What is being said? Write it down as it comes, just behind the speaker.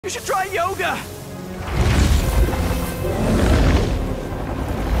You should try yoga!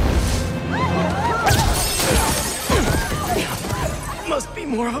 Must be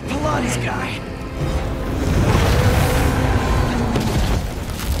more of a Pilates guy.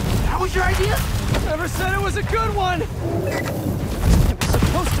 That was your idea? Never said it was a good one! It was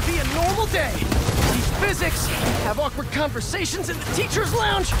supposed to be a normal day. Teach physics, have awkward conversations in the teacher's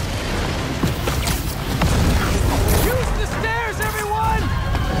lounge. Use the stairs, everyone!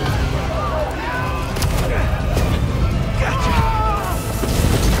 Gotcha!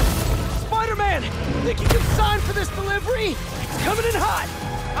 Spiderman! Think you can sign for this delivery? It's coming in hot!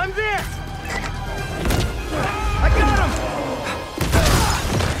 I'm there! I got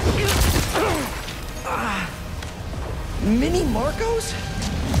him! Mini Marcos?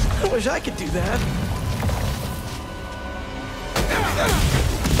 I wish I could do that.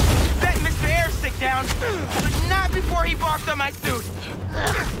 Let Mr. Airstick down, but not before he barked on my suit.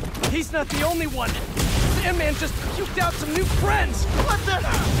 He's not the only one. Sandman just puked out some new friends. What the?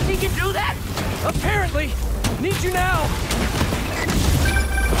 He can do that? Apparently. Need you now.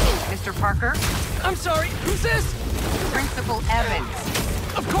 Mr. Parker? I'm sorry, who's this? Principal Evans.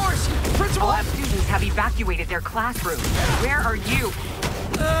 Of course, Principal All Evans. students have evacuated their classrooms. Where are you?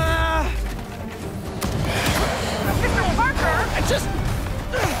 Mr. Parker! I just...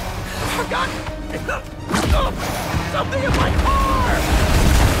 forgot... something in my car!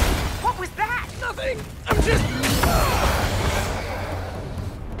 What was that? Nothing! I'm just...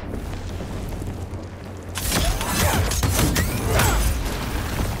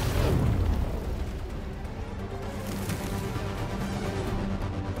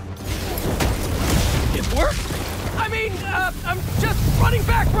 It worked? I mean, I'm just running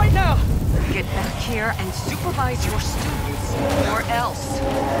back right now! Get back here and supervise your students, or else.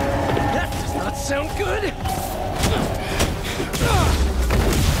 That does not sound good!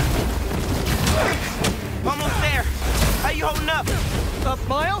 Almost there. How you holding up?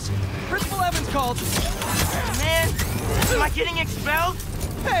 Miles? Principal Evans called. Man, am I getting expelled?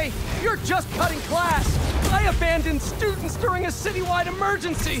 Hey, you're just cutting class! I abandoned students during a citywide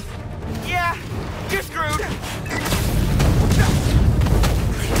emergency! Yeah, you're screwed.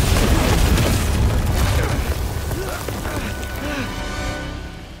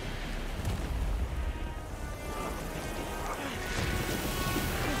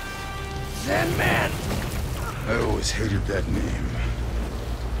 Sandman! I always hated that name.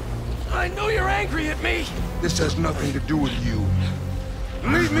 I know you're angry at me! This has nothing to do with you.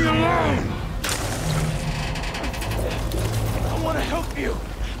 Leave me alone! I want to help you.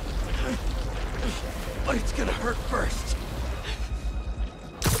 But it's gonna hurt first.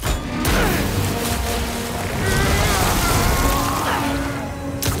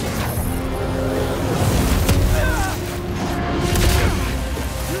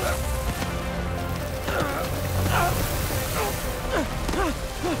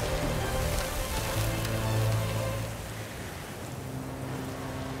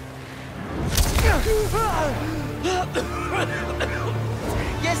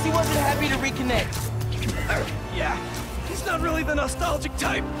 Guess he wasn't happy to reconnect. Yeah, he's not really the nostalgic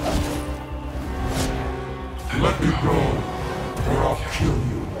type. Let me go, or I'll kill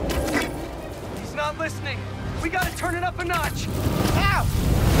you. He's not listening. We gotta turn it up a notch. How?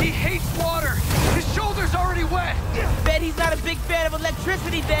 He hates water. His shoulder's already wet. Bet he's not a big fan of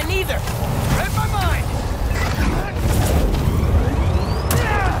electricity then either. Read my mind.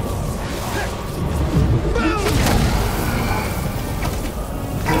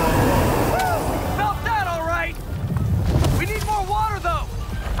 Felt that all right. We need more water though.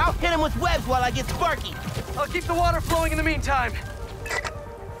 I'll hit him with webs while I get Sparky. I'll keep the water flowing in the meantime.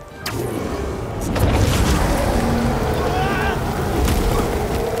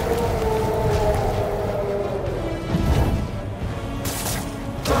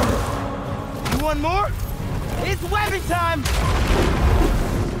 You want more? It's webbing time!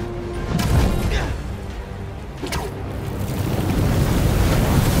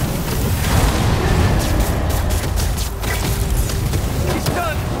 He's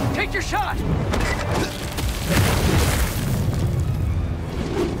done. Take your shot.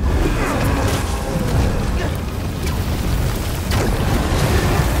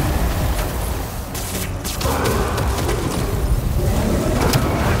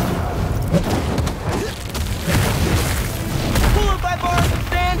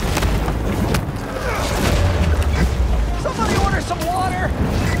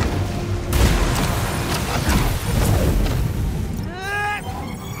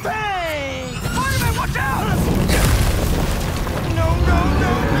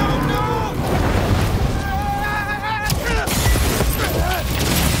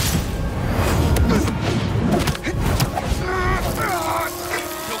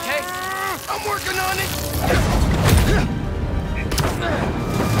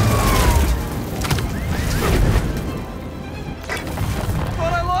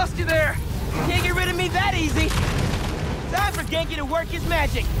 lost you there. Can't get rid of me that easy. Time for Genki to work his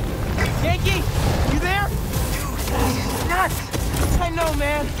magic. Genki, you there? Dude, this is nuts. I know,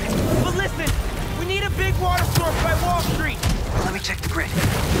 man. But listen, we need a big water source by Wall Street. Let me check the grid.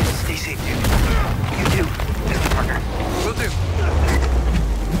 Stay safe, dude. You too, Mr. Parker. Will do.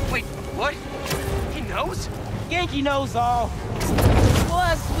 Wait, what? He knows? Genki knows all.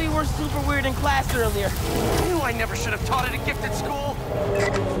 Plus, we were super weird in class earlier. I knew I never should have taught at a gifted school.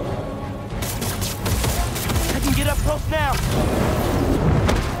 I can get up close now.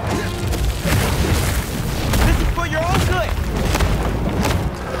 This is for your own good.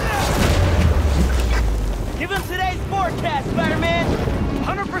 Give him today's forecast, Spider-Man.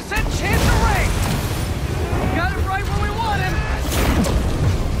 100% chance of rain. Got it right where we want him.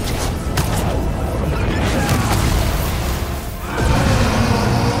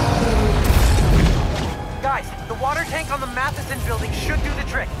 Guys, the water tank on the Matheson building should do the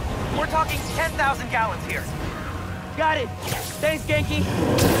trick. We're talking 10,000 gallons here. Got it. Thanks, Genki.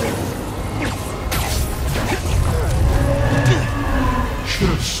 Should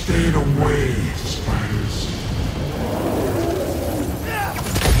have stayed away, spiders.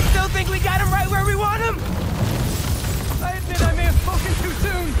 Still think we got him right where we want him? I admit I may have spoken too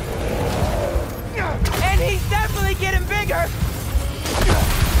soon. And he's definitely getting bigger.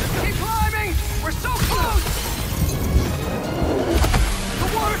 Keep climbing! We're so close! The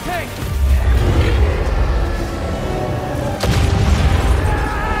water tank!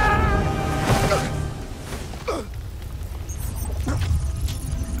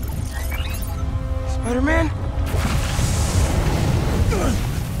 Spider-Man?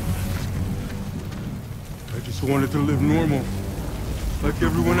 I just wanted to live normal, like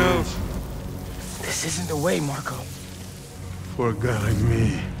everyone else. This isn't the way, Marco. For a guy like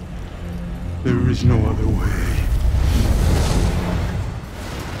me, there is no other way.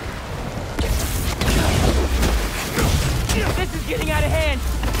 This is getting out of hand.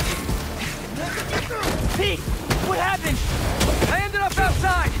 Pete, what happened? I ended up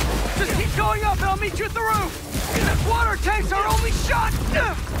outside! Just keep going up and I'll meet you at the roof! This water tank's our only shot!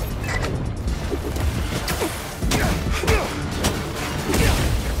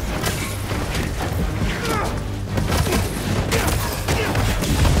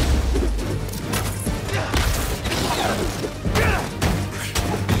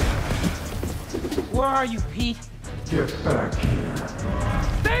 Where are you, Pete? Get back here.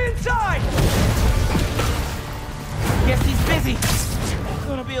 Stay inside! Guess he's busy. It's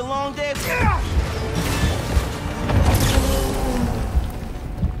gonna be a long day.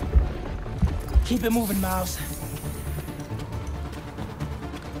 Keep it moving, Miles.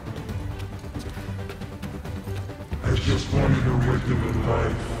 I just wanted a regular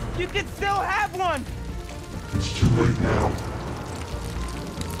life. You can still have one! It's too late now.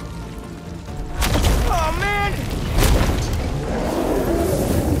 Oh, man!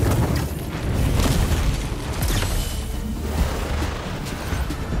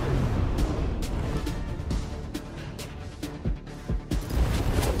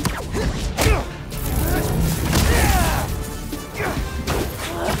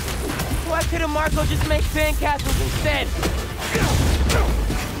 Why couldn't Marco just make sandcastles instead?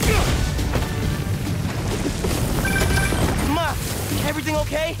 Ma, everything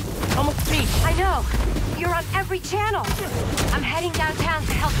okay? I'm with Pete. I know. You're on every channel. I'm heading downtown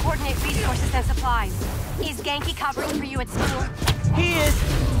to help coordinate resources and supplies. Is Genki covering for you at school? He is.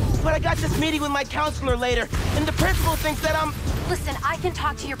 But I got this meeting with my counselor later, and the principal thinks that I'm... Listen, I can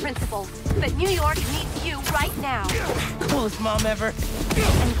talk to your principal, but New York needs you right now. Coolest mom ever.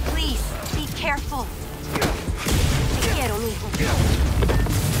 And please, be careful. Te quiero, mijo.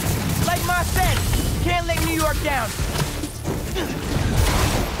 Like Ma said, can't let New York down.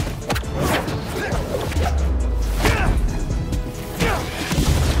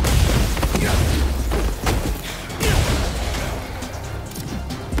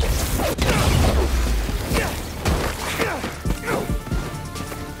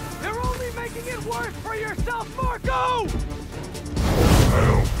 You're only making it worse for yourself, Marco! I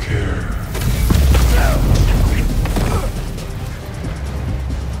don't care.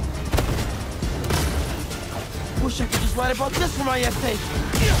 Wish I could just write about this for my essay.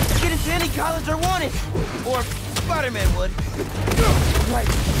 Get into any college I wanted. Or Spiderman would. Right.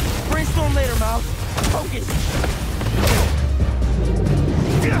 Brainstorm later, Miles. Focus.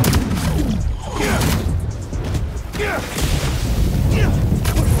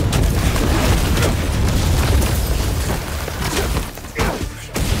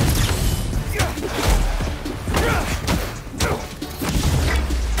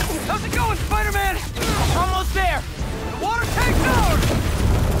 How's it going, Spider-Man? Almost there. The water tank's ours!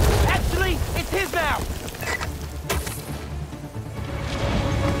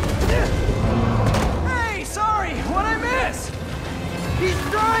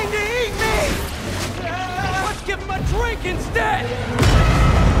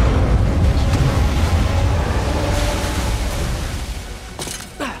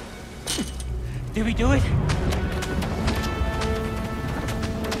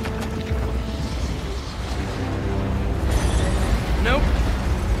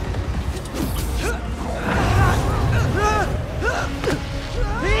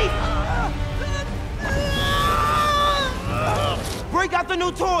 the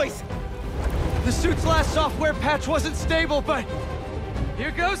new toys! The suit's last software patch wasn't stable, but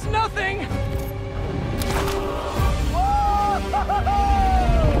here goes nothing!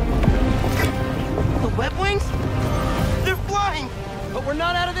 The web wings? They're flying! But we're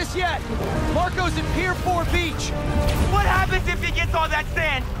not out of this yet. Marco's at Pier 4 Beach. What happens if he gets all that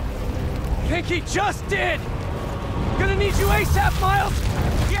sand? Think he just did! Gonna need you ASAP, Miles!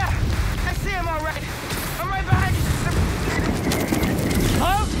 Yeah, I see him all right. I'm right behind you.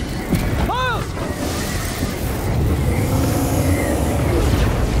 Miles? Miles!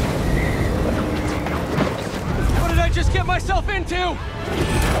 What did I just get myself into?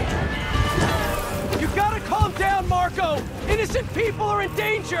 You gotta calm down, Marco! Innocent people are in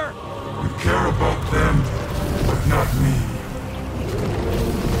danger! You care about them, but not me.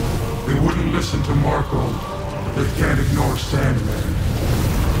 They wouldn't listen to Marco. They can't ignore Sandman.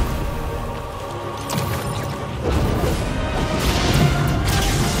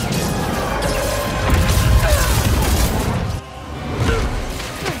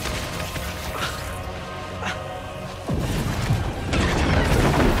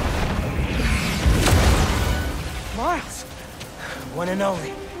 Miles! One and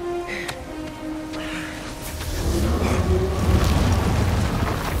only.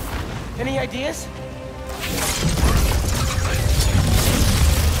 Any ideas?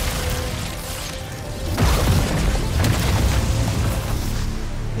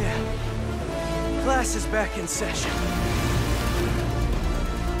 Yeah. Class is back in session.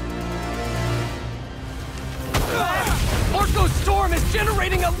 Marco's storm is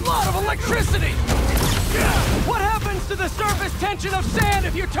generating a lot of electricity! What happens to the surface tension of sand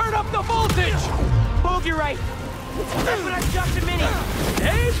if you turn up the voltage? Move, you're right. That's what I dropped him in.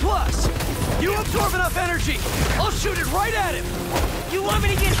 A+! You absorb enough energy, I'll shoot it right at him! You want me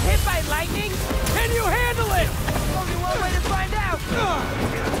to get hit by lightning? Can you handle it? Only one way to find out.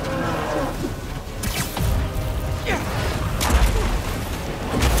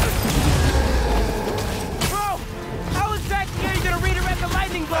 Bro, how exactly are you gonna redirect the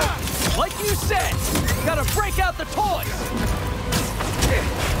lightning bolt? Like you said, gotta break out the toys!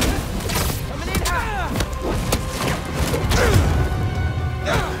 Coming in hot.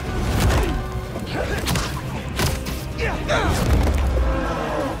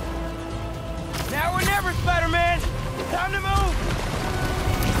 Now or never, Spider-Man! Time to move!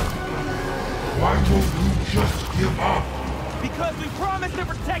 Why won't you just give up? Because we promised to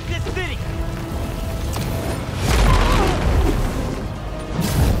protect this city!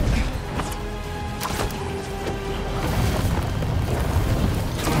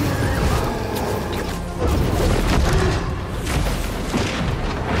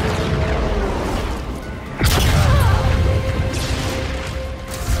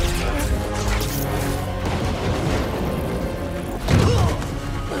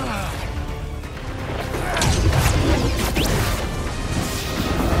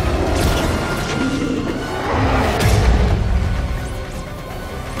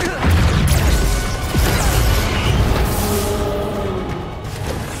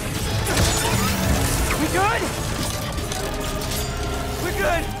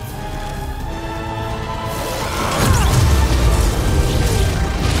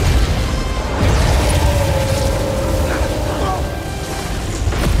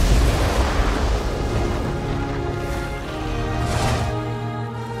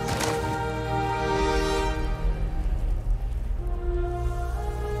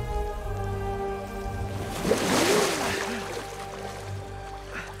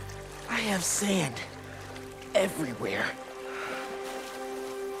 Sand everywhere.